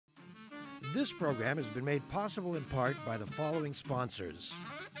This program has been made possible in part by the following sponsors: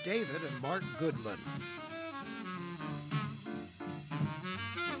 David and Mark Goodman,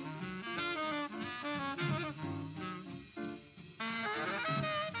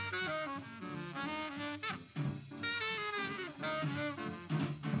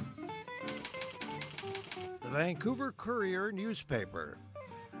 the Vancouver Courier newspaper,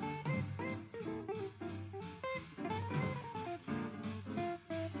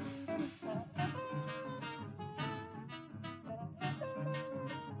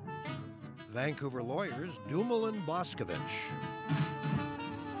 Vancouver lawyers Dumel and Boscovich,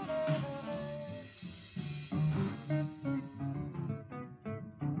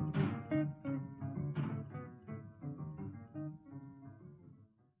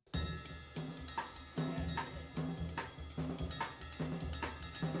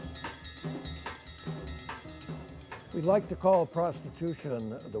 we like to call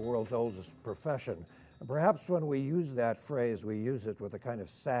prostitution the world's oldest profession. And perhaps when we use that phrase, we use it with a kind of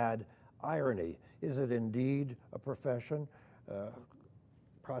sad irony. Is it indeed a profession?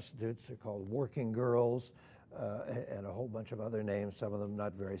 Prostitutes are called working girls and a whole bunch of other names, some of them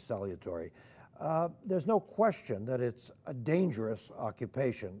not very salutary. There's no question that it's a dangerous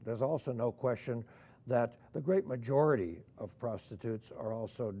occupation. There's also no question that the great majority of prostitutes are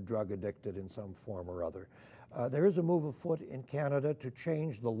also drug addicted in some form or other. There is a move afoot in Canada to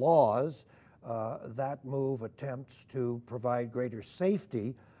change the laws. That move attempts to provide greater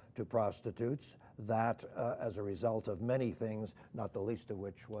safety to prostitutes, that as a result of many things, not the least of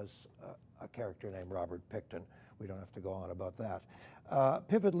which was a character named Robert Picton. We don't have to go on about that.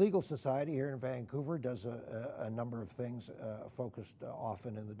 Pivot Legal Society here in Vancouver does a number of things focused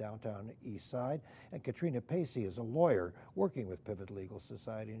often in the downtown east side. And Katrina Pacey is a lawyer working with Pivot Legal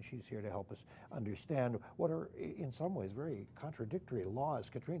Society, and she's here to help us understand what are, in some ways, very contradictory laws.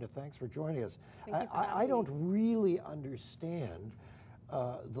 Katrina, thanks for joining us. I don't really understand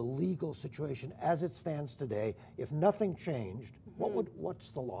the legal situation as it stands today. If nothing changed, what's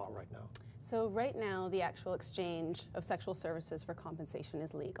the law right now? So right now, the actual exchange of sexual services for compensation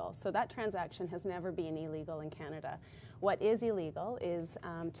is legal. So that transaction has never been illegal in Canada. What is illegal is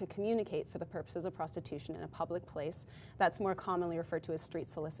to communicate for the purposes of prostitution in a public place. That's more commonly referred to as street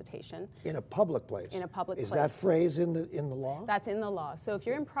solicitation. In a public place? In a public place. Is that phrase in the law? That's in the law. So if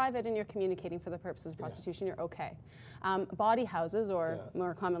you're in private and you're communicating for the purposes of prostitution, you're okay. Body houses, or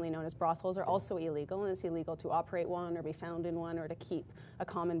more commonly known as brothels, are also illegal, and it's illegal to operate one or be found in one or to keep a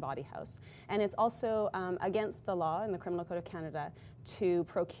common body house. And it's also against the law in the Criminal Code of Canada to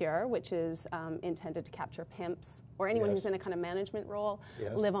procure, which is intended to capture pimps or anyone who's in a kind of management role,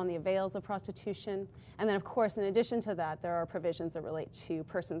 live on the avails of prostitution. And then, of course, in addition to that, there are provisions that relate to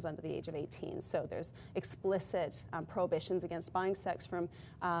persons under the age of 18. So there's explicit prohibitions against buying sex from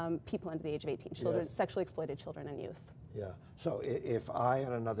people under the age of 18, children, sexually exploited children and youth. Yeah. So if I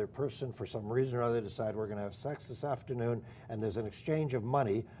and another person, for some reason or other, decide we're going to have sex this afternoon, and there's an exchange of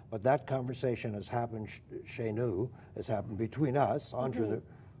money, but that conversation has happened chez nous, has happened between us, entre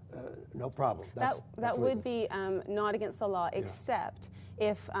no problem. That would be not against the law, except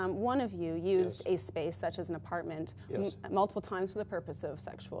if one of you used a space, such as an apartment, multiple times for the purpose of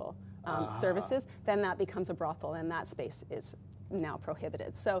sexual services, then that becomes a brothel, and that space is now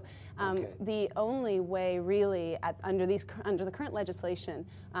prohibited. So the only way really under the current legislation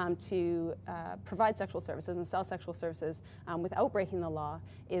to provide sexual services and sell sexual services without breaking the law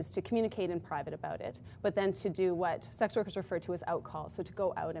is to communicate in private about it, but then to do what sex workers refer to as outcall, so to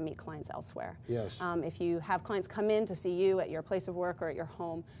go out and meet clients elsewhere. Yes. If you have clients come in to see you at your place of work or at your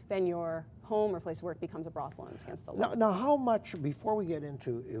home, then your home or place of work becomes a brothel, and it's against the law. Now how much, before we get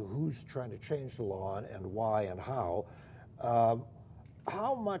into who's trying to change the law and why and how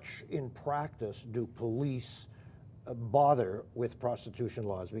much in practice do police bother with prostitution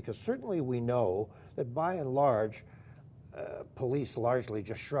laws? Because certainly we know that by and large, police largely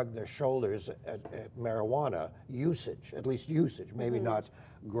just shrug their shoulders at marijuana usage, at least usage, maybe not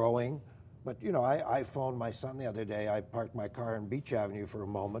growing. But, you know, I phoned my son the other day. I parked my car on Beach Avenue for a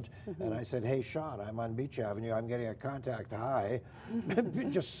moment, and I said, hey, Sean, I'm on Beach Avenue. I'm getting a contact high.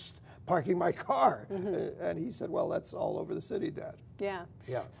 Just parking my car. And he said, well, that's all over the city, Dad. Yeah.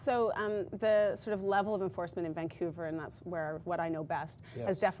 Yeah. So the sort of level of enforcement in Vancouver, and that's where what I know best,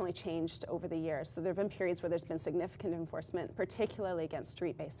 has definitely changed over the years. So there have been periods where there's been significant enforcement, particularly against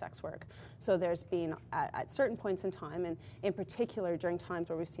street-based sex work. So there's been, at certain points in time, and in particular during times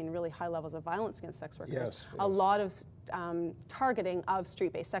where we've seen really high levels of violence against sex workers, a lot of targeting of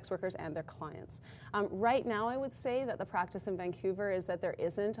street-based sex workers and their clients. Right now, I would say that the practice in Vancouver is that there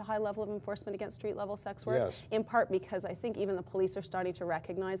isn't a high level of enforcement against street-level sex work, in part because I think even the police are starting to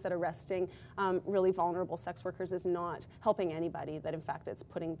recognize that arresting really vulnerable sex workers is not helping anybody, that in fact it's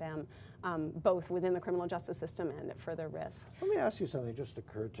putting them both within the criminal justice system and at further risk. Let me ask you something just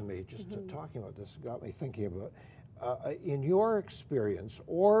occurred to me, just talking about this got me thinking about, in your experience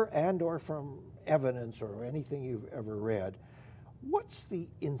or from evidence or anything you've ever read, what's the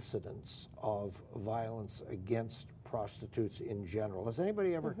incidence of violence against prostitutes in general? Has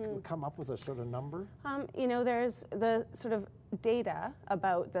anybody ever come up with a sort of number? You know, there's the sort of data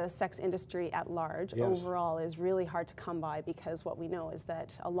about the sex industry at large overall is really hard to come by, because what we know is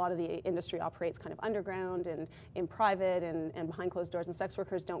that a lot of the industry operates kind of underground and in private and behind closed doors, and sex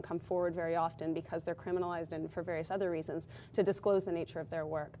workers don't come forward very often because they're criminalized and for various other reasons to disclose the nature of their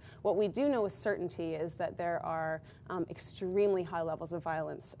work. What we do know with certainty is that there are extremely high levels of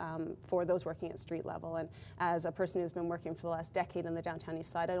violence for those working at street level, and as a person who's been working for the last decade in the downtown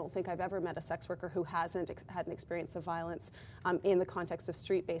east side, I don't think I've ever met a sex worker who hasn't had an experience of violence in the context of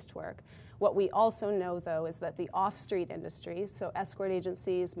street-based work. What we also know, though, is that the off-street industry, so escort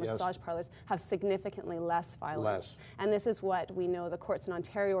agencies, massage parlors, have significantly less violence. And this is what we know the courts in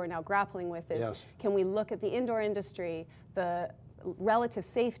Ontario are now grappling with is, can we look at the indoor industry, the relative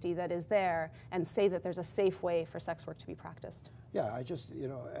safety that is there, and say that there's a safe way for sex work to be practiced? Yeah, I just, you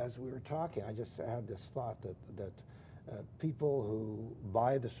know, as we were talking, I just had this thought that people who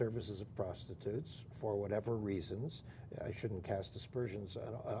buy the services of prostitutes for whatever reasons, I shouldn't cast aspersions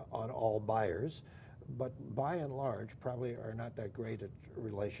on all buyers, but by and large probably are not that great at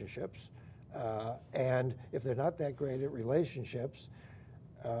relationships. And if they're not that great at relationships,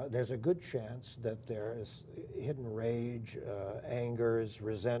 there's a good chance that there is hidden rage, angers,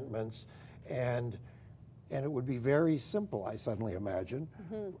 resentments, and it would be very simple, I suddenly imagine,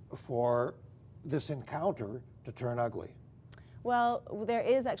 for this encounter to turn ugly. Well, there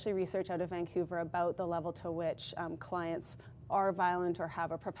is actually research out of Vancouver about the level to which clients are violent or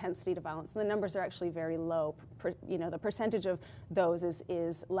have a propensity to violence. And the numbers are actually very low. You know, the percentage of those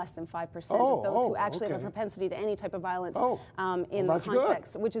is less than 5% of those who actually have a propensity to any type of violence in the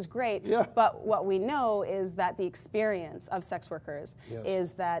context, which is great. But what we know is that the experience of sex workers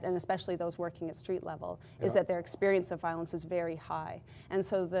is that, and especially those working at street level, is that their experience of violence is very high. And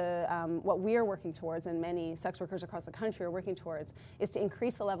so what we are working towards, and many sex workers across the country are working towards, is to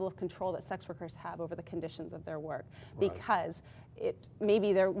increase the level of control that sex workers have over the conditions of their work. Because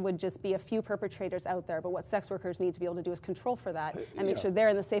maybe there would just be a few perpetrators out there, but what sex workers need to be able to do is control for that and make sure they're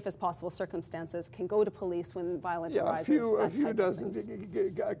in the safest possible circumstances, can go to police when violence arises. A few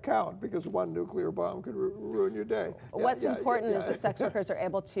doesn't count, because one nuclear bomb could ruin your day. What's important is that sex workers are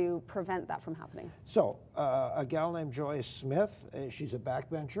able to prevent that from happening. So a gal named Joyce Smith, she's a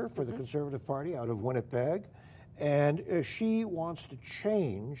backbencher for the Conservative Party out of Winnipeg, and she wants to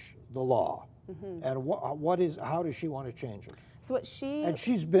change the law. And how does she want to change it? So what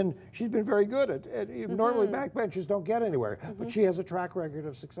she's been very good at normally backbenchers don't get anywhere, but she has a track record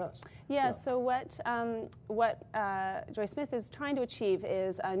of success. So what Joyce Smith is trying to achieve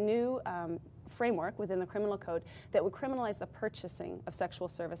is a new framework within the criminal code that would criminalize the purchasing of sexual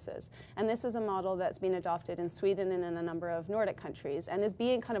services. And this is a model that's been adopted in Sweden and in a number of Nordic countries, and is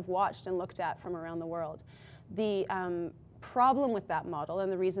being kind of watched and looked at from around the world. The problem with that model,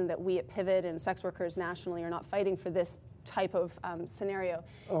 and the reason that we at Pivot and sex workers nationally are not fighting for this type of scenario,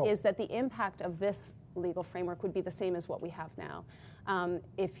 is that the impact of this legal framework would be the same as what we have now.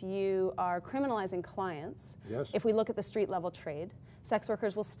 If you are criminalizing clients, if we look at the street level trade, sex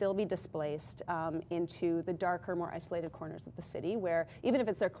workers will still be displaced into the darker, more isolated corners of the city, where even if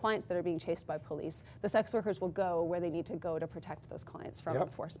it's their clients that are being chased by police, the sex workers will go where they need to go to protect those clients from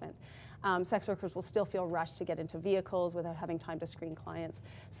enforcement. Sex workers will still feel rushed to get into vehicles without having time to screen clients.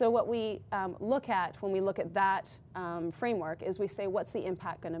 So what we look at when we look at that framework is we say, what's the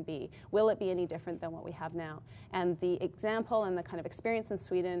impact going to be? Will it be any different than what we have now? And the example and the kind of experience in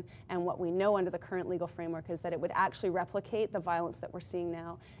Sweden and what we know under the current legal framework is that it would actually replicate the violence that we're seeing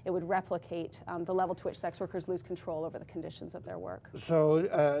now. It would replicate the level to which sex workers lose control over the conditions of their work.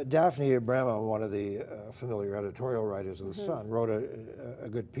 So Daphne Abramo, one of the familiar editorial writers of The Sun, wrote a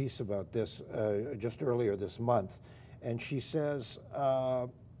good piece about this just earlier this month, and she says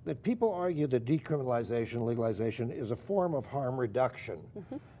that people argue that decriminalization, legalization is a form of harm reduction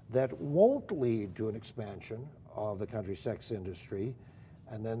that won't lead to an expansion of the country's sex industry.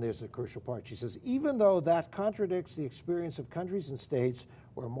 And then there's the crucial part. She says, even though that contradicts the experience of countries and states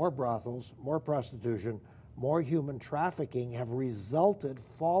where more brothels, more prostitution, more human trafficking have resulted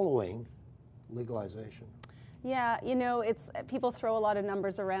following legalization. Yeah, you know, people throw a lot of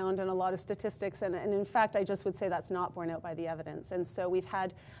numbers around and a lot of statistics, and in fact, I just would say that's not borne out by the evidence. And so we've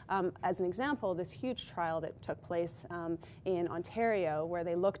had, as an example, this huge trial that took place in Ontario where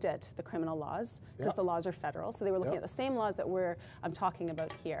they looked at the criminal laws, because the laws are federal, so they were looking at the same laws that I'm talking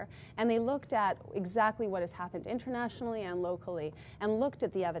about here. And they looked at exactly what has happened internationally and locally, and looked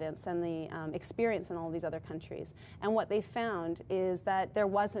at the evidence and the experience in all these other countries. And what they found is that there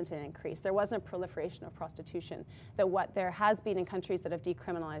wasn't an increase, there wasn't a proliferation of prostitution, that what there has been in countries that have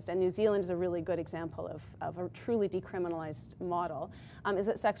decriminalized, and New Zealand is a really good example of a truly decriminalized model, is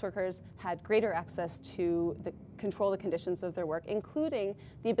that sex workers had greater access to control the conditions of their work, including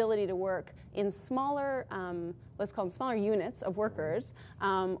the ability to work in smaller, let's call them smaller units of workers,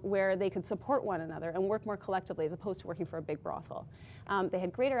 where they could support one another and work more collectively as opposed to working for a big brothel. They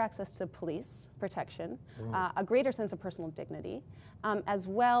had greater access to police protection, a greater sense of personal dignity, as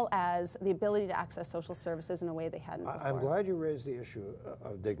well as the ability to access social services in a way they hadn't before. I'm glad you raised the issue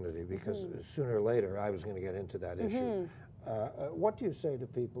of dignity, because sooner or later I was going to get into that issue. What do you say to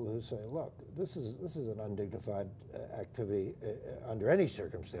people who say, look, this is an undignified activity under any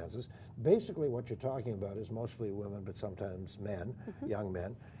circumstances? Basically what you're talking about is mostly women, but sometimes men, young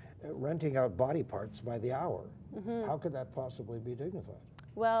men, renting out body parts by the hour. How could that possibly be dignified?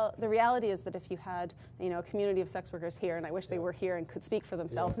 Well, the reality is that if you had, a community of sex workers here, and I wish they were here and could speak for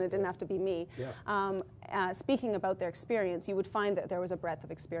themselves, and it didn't have to be me, speaking about their experience, you would find that there was a breadth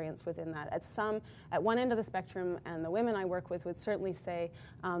of experience within that. At one end of the spectrum, and the women I work with would certainly say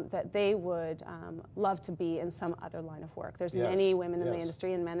that they would love to be in some other line of work. There's many women in the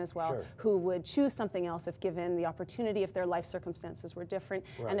industry, and men as well, who would choose something else if given the opportunity, if their life circumstances were different.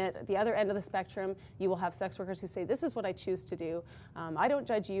 And at the other end of the spectrum, you will have sex workers who say, this is what I choose to do. I don't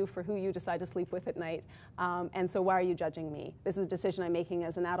judge you for who you decide to sleep with at night, and so why are you judging me? This is a decision I'm making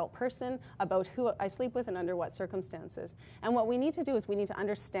as an adult person about who I sleep with and under what circumstances. And what we need to do is we need to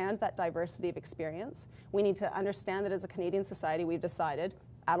understand that diversity of experience. We need to understand that as a Canadian society we've decided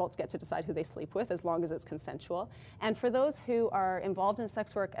adults get to decide who they sleep with as long as it's consensual. And for those who are involved in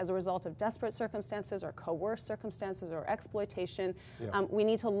sex work as a result of desperate circumstances or coerced circumstances or exploitation, we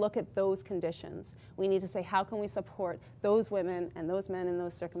need to look at those conditions. We need to say, how can we support those women and those men in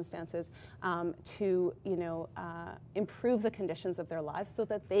those circumstances to improve the conditions of their lives so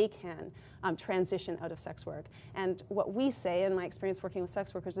that they can transition out of sex work. And what we say, in my experience working with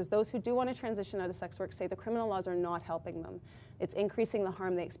sex workers, is those who do want to transition out of sex work say the criminal laws are not helping them. It's increasing the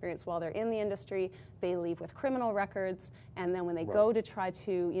harm they experience while they're in the industry. They leave with criminal records, and then when they go to try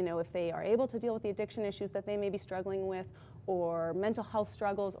to, if they are able to deal with the addiction issues that they may be struggling with, or mental health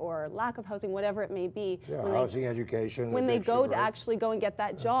struggles, or lack of housing, whatever it may be. Housing, education. When they go to actually go and get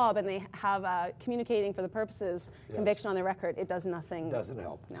that job, and they have communicating for the purposes conviction on their record, it does nothing. Doesn't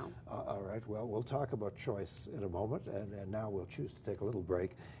help. No. All right. Well, we'll talk about choice in a moment, and now we'll choose to take a little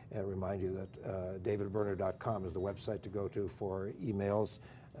break and remind you that davidberner.com is the website to go to for emails,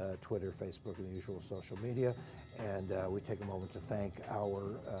 Twitter, Facebook, and the usual social media. And we take a moment to thank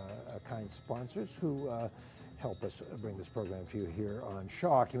our kind sponsors who help us bring this program to you here on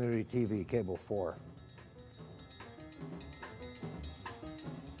Shaw Community TV, Cable 4.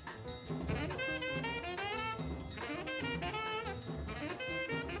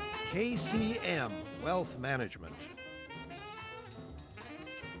 KCM Wealth Management.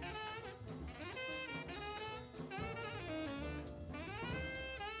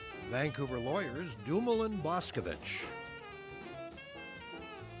 Vancouver lawyers Dumel and Boscovich.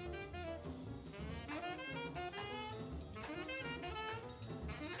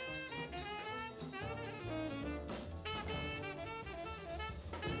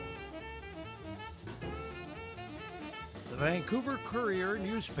 The Vancouver Courier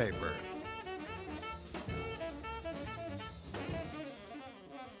newspaper.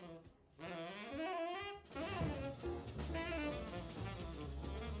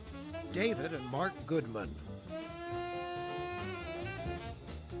 David and Mark Goodman.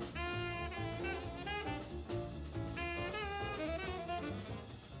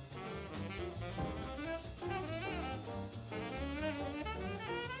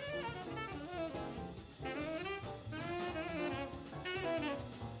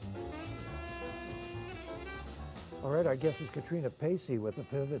 All right, our guest is Katrina Pacey with the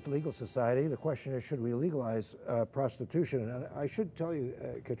Pivot Legal Society. The question is, should we legalize prostitution? And I should tell you,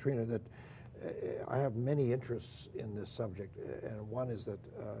 Katrina, that I have many interests in this subject. And one is that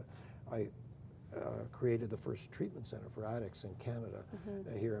I created the first treatment center for addicts in Canada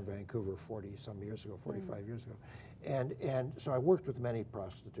here in Vancouver 40-some years ago, 45 years ago. And so I worked with many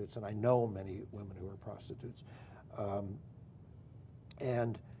prostitutes, and I know many women who are prostitutes.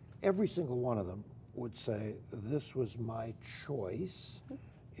 And every single one of them would say, this was my choice.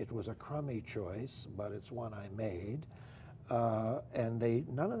 It was a crummy choice, but it's one I made. And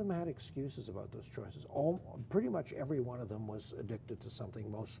none of them had excuses about those choices. Pretty much every one of them was addicted to something,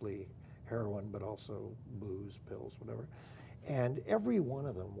 mostly heroin, but also booze, pills, whatever. And every one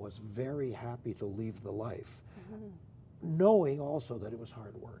of them was very happy to leave the life, knowing also that it was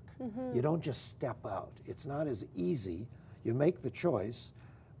hard work. You don't just step out. It's not as easy. You make the choice,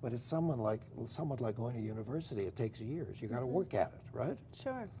 but it's somewhat like going to university. It takes years. You got to work at it, right?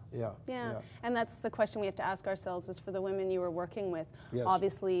 Sure. Yeah. And that's the question we have to ask ourselves: is for the women you were working with, Yes.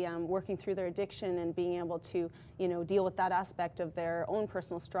 obviously working through their addiction and being able to, deal with that aspect of their own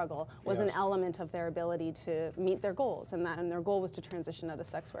personal struggle was an Yes. element of their ability to meet their goals, and their goal was to transition out of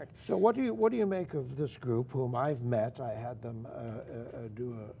sex work. So what do you make of this group, whom I've met? I had them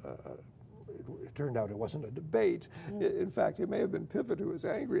do it turned out it wasn't a debate. In fact, it may have been Pivot who was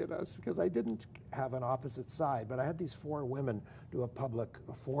angry at us because I didn't have an opposite side. But I had these 4 women do a public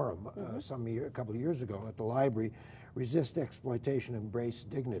forum a couple of years ago at the library, Resist Exploitation, Embrace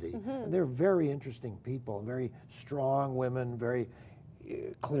Dignity. And they're very interesting people, very strong women, very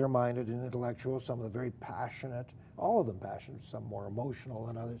clear-minded and intellectual, some of them very passionate, all of them passionate, some more emotional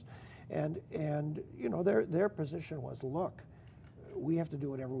than others. And their position was, look, we have to do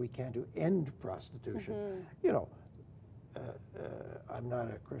whatever we can to end prostitution. I'm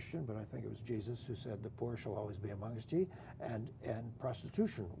not a Christian, but I think it was Jesus who said, the poor shall always be amongst ye, and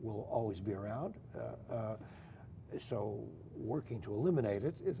prostitution will always be around. So working to eliminate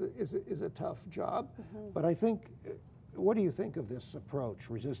it is a tough job. But I think, what do you think of this approach,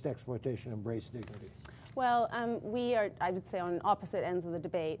 resist exploitation, embrace dignity? Well, we are, I would say, on opposite ends of the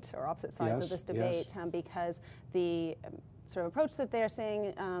debate, or opposite sides of this debate, because the sort of approach that they're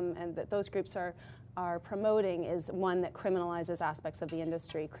saying and that those groups are promoting is one that criminalizes aspects of the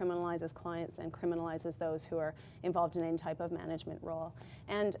industry, criminalizes clients, and criminalizes those who are involved in any type of management role.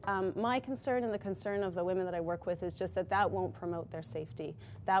 And my concern and the concern of the women that I work with is just that won't promote their safety.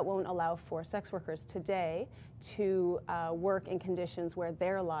 That won't allow for sex workers today to work in conditions where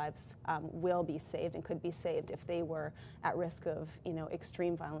their lives will be saved and could be saved if they were at risk of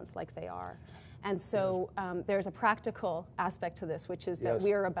extreme violence like they are. And so there's a practical aspect to this, which is that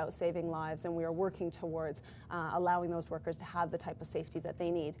we are about saving lives, and we are working towards allowing those workers to have the type of safety that they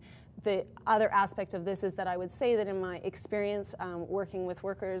need. The other aspect of this is that I would say that in my experience working with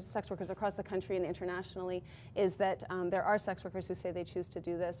sex workers across the country and internationally, is that there are sex workers who say they choose to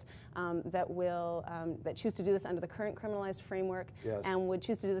do this, that choose to do this under the current criminalized framework, and would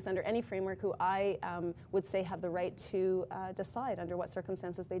choose to do this under any framework, who I would say have the right to decide under what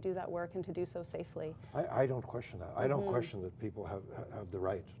circumstances they do that work and to do so safely. I don't question that. I don't question that people have the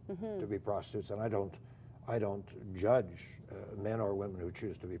right to be prostitutes, and I don't judge men or women who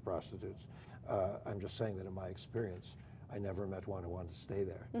choose to be prostitutes. I'm just saying that in my experience, I never met one who wanted to stay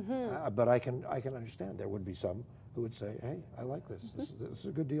there. But I can understand there would be some who would say, hey, I like this. This is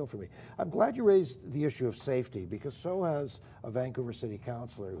a good deal for me. I'm glad you raised the issue of safety, because so has a Vancouver City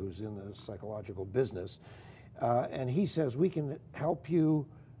councillor who's in the psychological business. And he says, we can help you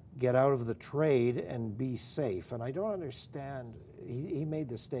get out of the trade and be safe. And I don't understand, he made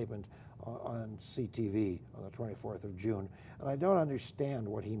this statement on CTV on the 24th of June, and I don't understand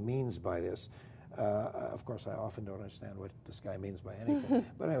what he means by this. Of course, I often don't understand what this guy means by anything.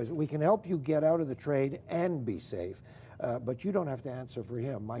 But anyways, we can help you get out of the trade and be safe, but you don't have to answer for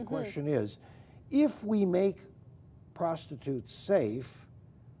him. My question is, if we make prostitutes safe,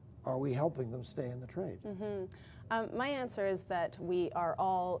 are we helping them stay in the trade? My answer is that we are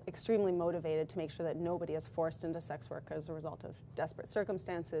all extremely motivated to make sure that nobody is forced into sex work as a result of desperate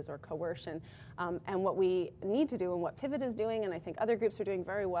circumstances or coercion. And what we need to do, and what Pivot is doing, and I think other groups are doing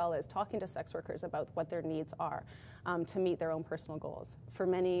very well, is talking to sex workers about what their needs are to meet their own personal goals. For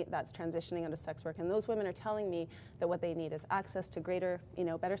many, that's transitioning into sex work. And those women are telling me that what they need is access to better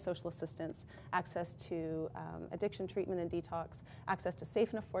social assistance, access to addiction treatment and detox, access to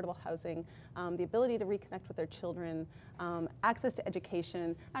safe and affordable housing, the ability to reconnect with their children, access to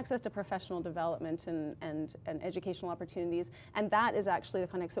education, access to professional development and educational opportunities. And that is actually the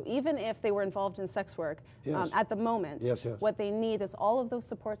context. So even if they were involved in sex work at the moment, what they need is all of those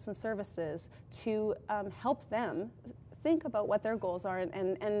supports and services to help them think about what their goals are,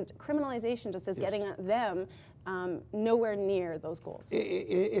 and criminalization just is getting them nowhere near those goals.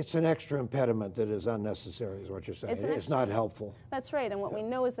 It's an extra impediment that is unnecessary, is what you're saying. It's not helpful. That's right, and what we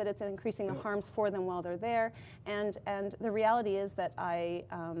know is that it's increasing the harms for them while they're there, and the reality is that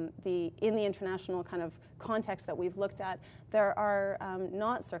in the international kind of contexts that we've looked at, there are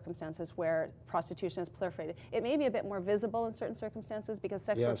not circumstances where prostitution is proliferated. It may be a bit more visible in certain circumstances because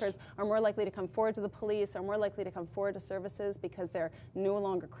sex workers are more likely to come forward to the police, are more likely to come forward to services because they're no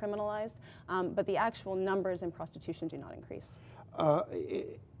longer criminalized, but the actual numbers in prostitution do not increase.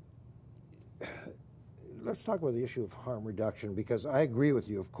 Let's talk about the issue of harm reduction, because I agree with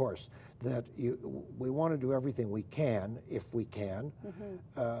you, of course, that we want to do everything we can, if we can,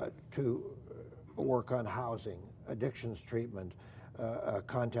 to work on housing, addictions treatment,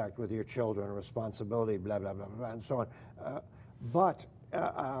 contact with your children, responsibility, blah, blah, blah, blah, and so on. But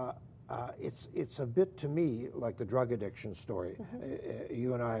it's a bit, to me, like the drug addiction story.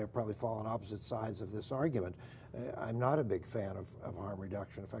 You and I have probably fallen on opposite sides of this argument. I'm not a big fan of harm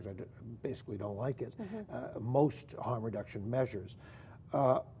reduction. In fact, I basically don't like it. Most harm reduction measures.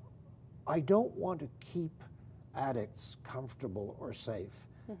 I don't want to keep addicts comfortable or safe.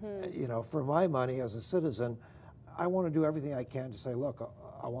 You know, for my money as a citizen, I want to do everything I can to say, look,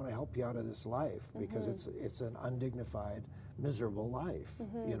 I want to help you out of this life, because it's an undignified, miserable life.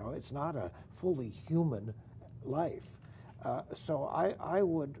 You know, it's not a fully human life. So I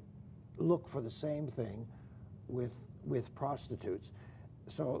would look for the same thing with prostitutes.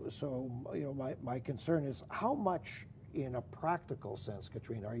 So you know, my concern is, how much in a practical sense,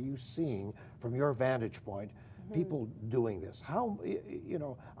 Katrina, are you seeing from your vantage point people doing this? How, you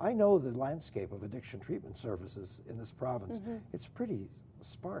know, I know the landscape of addiction treatment services in this province. It's pretty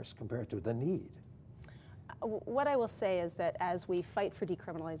sparse compared to the need. What I will say is that as we fight for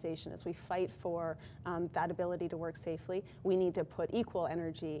decriminalization, as we fight for that ability to work safely, we need to put equal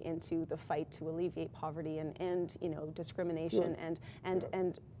energy into the fight to alleviate poverty and you know, discrimination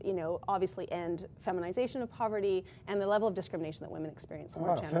and you know, obviously end feminization of poverty and the level of discrimination that women experience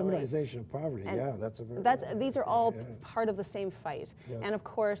more generally. Feminization of poverty, and that's a very these are all part of the same fight. And of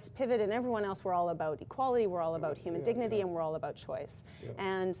course, Pivot and everyone else, we're all about equality, we're all about human dignity, and we're all about choice.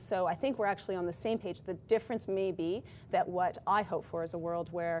 And so I think we're actually on the same page. The difference may be that what I hope for is a world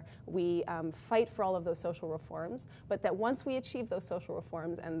where we fight for all of those social reforms, but that once we achieve those social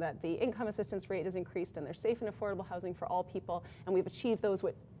reforms and that the income assistance rate is increased and there's safe and affordable housing for all people, and we've achieved those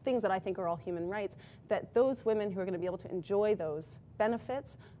things that I think are all human rights, that those women who are going to be able to enjoy those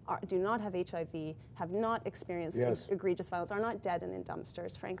benefits do not have HIV, have not experienced egregious violence, are not dead and in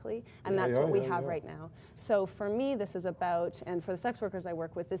dumpsters, frankly, and that's what we have right now. So for me, this is about, and for the sex workers I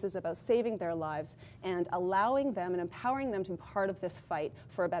work with, this is about saving their lives and allowing them and empowering them to be part of this fight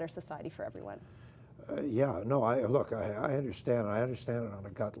for a better society for everyone. Look, I understand. I understand it on a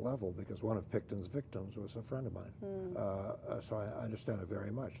gut level, because one of Picton's victims was a friend of mine. So I understand it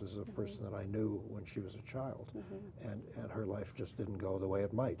very much. This is a person that I knew when she was a child, and her life just didn't go the way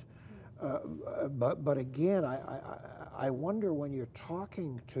it might. But again, I wonder, when you're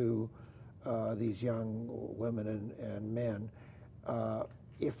talking to these young women and men,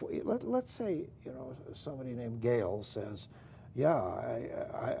 if let's say, you know, somebody named Gail says,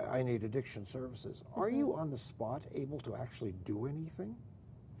 I need addiction services. Are you on the spot able to actually do anything?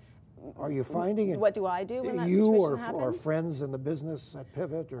 Are you finding it? What do I do when that situation happens? Or friends in the business at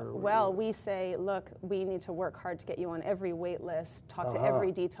Pivot? Well, we say, look, we need to work hard to get you on every wait list, talk to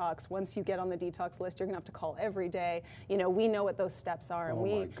every detox. Once you get on the detox list, you're going to have to call every day. You know, we know what those steps are, and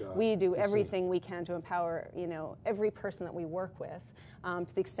we do everything we can to empower, you know, every person that we work with,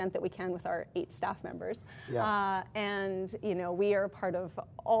 to the extent that we can with our 8 staff members. And, you know, we are part of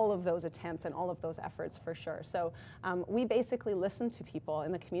all of those attempts and all of those efforts for sure. So we basically listen to people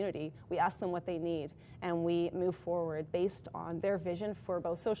in the community. We ask them what they need, and we move forward based on their vision for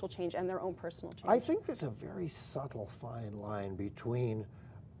both social change and their own personal change. I think there's a very subtle fine line between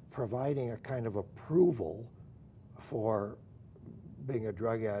providing a kind of approval for being a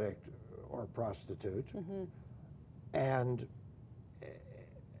drug addict or prostitute and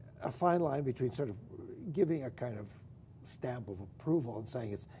a fine line between sort of giving a kind of stamp of approval and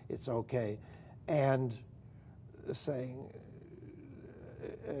saying it's okay, and saying,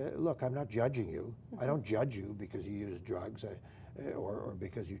 look, I'm not judging you. I don't judge you because you use drugs or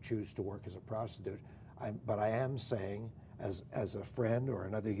because you choose to work as a prostitute. But I am saying, as a friend or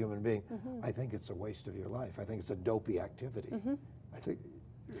another human being, I think it's a waste of your life. I think it's a dopey activity.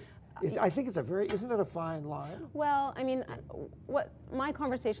 I think it's a very, isn't it a fine line? Well, I mean, what my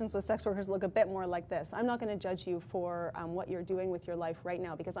conversations with sex workers look a bit more like this. I'm not going to judge you for what you're doing with your life right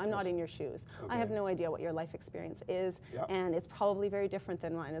now, because I'm not in your shoes. I have no idea what your life experience is, and it's probably very different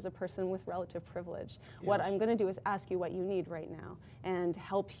than mine as a person with relative privilege. What I'm going to do is ask you what you need right now and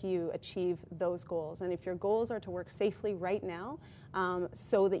help you achieve those goals. And if your goals are to work safely right now,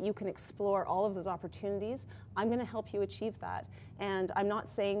 so that you can explore all of those opportunities, I'm going to help you achieve that. And I'm not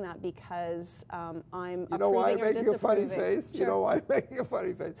saying that because I'm You know why I'm approving or making a funny disapproving. face? Sure. You know why I'm making a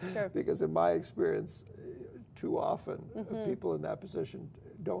funny face? Sure. Because in my experience, too often people in that position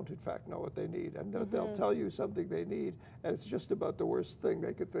don't in fact know what they need, and they'll tell you something they need, and it's just about the worst thing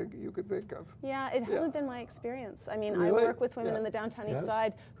you could think of. Yeah, it hasn't been my experience. I mean, Really? I work with women in the downtown Yes. east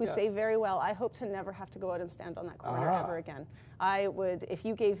side who Yeah. say very well, I hope to never have to go out and stand on that corner ever again. I would, if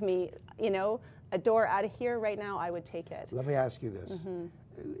you gave me, a door out of here right now, I would take it. Let me ask you this.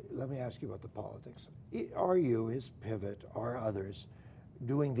 Let me ask you about the politics. Are you, is Pivot, are others,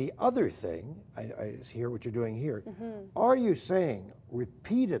 doing the other thing? I hear what you're doing here. Are you saying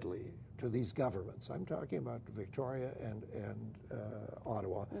repeatedly to these governments, I'm talking about Victoria and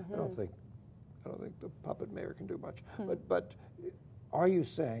Ottawa, I don't think the puppet mayor can do much, but are you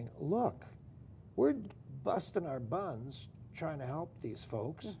saying, look, we're busting our buns trying to help these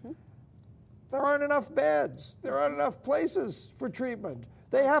folks. There aren't enough beds. There aren't enough places for treatment.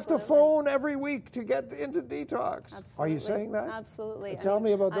 They have to phone every week to get into detox. Absolutely. Are you saying that? Absolutely. Tell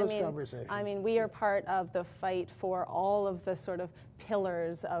me about those conversations. I mean, we are part of the fight for all of the sort of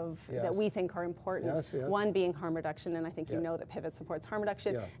pillars of that we think are important. Yes, yes. One being harm reduction, and I think you know that Pivot supports harm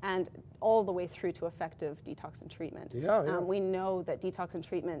reduction, Yeah. and all the way through to effective detox and treatment. We know that detox and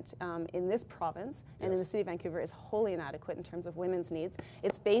treatment in this province and in the city of Vancouver is wholly inadequate in terms of women's needs.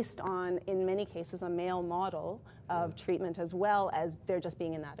 It's based on, in many cases, a male model of treatment, as well as there just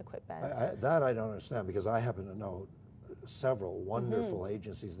being inadequate beds. That I don't understand, because I happen to know several wonderful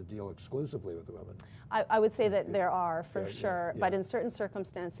agencies that deal exclusively with women. I would say that there are, for sure, yeah. but in certain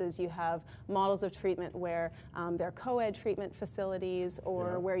circumstances you have models of treatment where they're co-ed treatment facilities,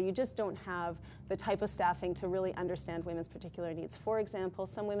 or where you just don't have the type of staffing to really understand women's particular needs. For example,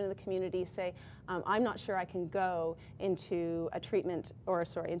 some women in the community say, I'm not sure I can go into a treatment, or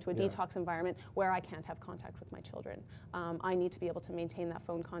sorry, into a detox environment where I can't have contact with my children. I need to be able to maintain that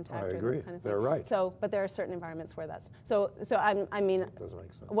phone contact. I or agree. that kind of thing. They're right. So, but there are certain environments where that's, so I mean, That doesn't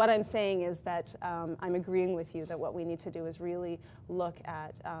make sense. what I'm saying is that I'm agreeing with you that what we need to do is really look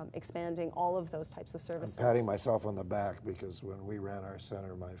at expanding all of those types of services. I'm patting myself on the back, because when we ran our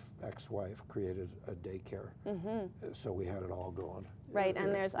center, my ex-wife created a daycare, so we had it all going. Right,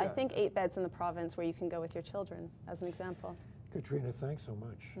 and there's, I think, 8 beds in the province where you can go with your children, as an example. Katrina, thanks so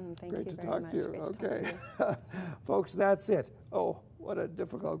much. Thank Great you to very talk much. to you. Great to talk to Okay. you. Folks, that's it. Oh, what a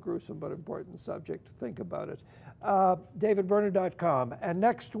difficult, gruesome, but important subject. Think about it. DavidBerner.com. And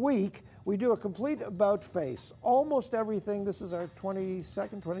next week, we do a complete about-face. Almost everything. This is our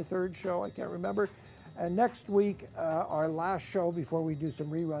 22nd, 23rd show. I can't remember. And next week, our last show before we do some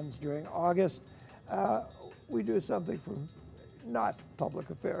reruns during August, we do something from not public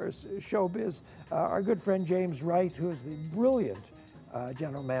affairs, showbiz. Our good friend James Wright, who is the brilliant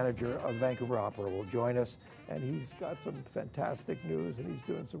general manager of Vancouver Opera, will join us, and he's got some fantastic news, and he's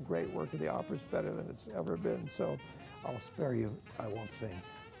doing some great work, and the opera's better than it's ever been. So I'll spare you. I won't sing.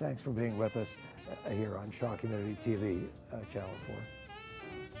 Thanks for being with us here on Shaw Community TV, Channel 4.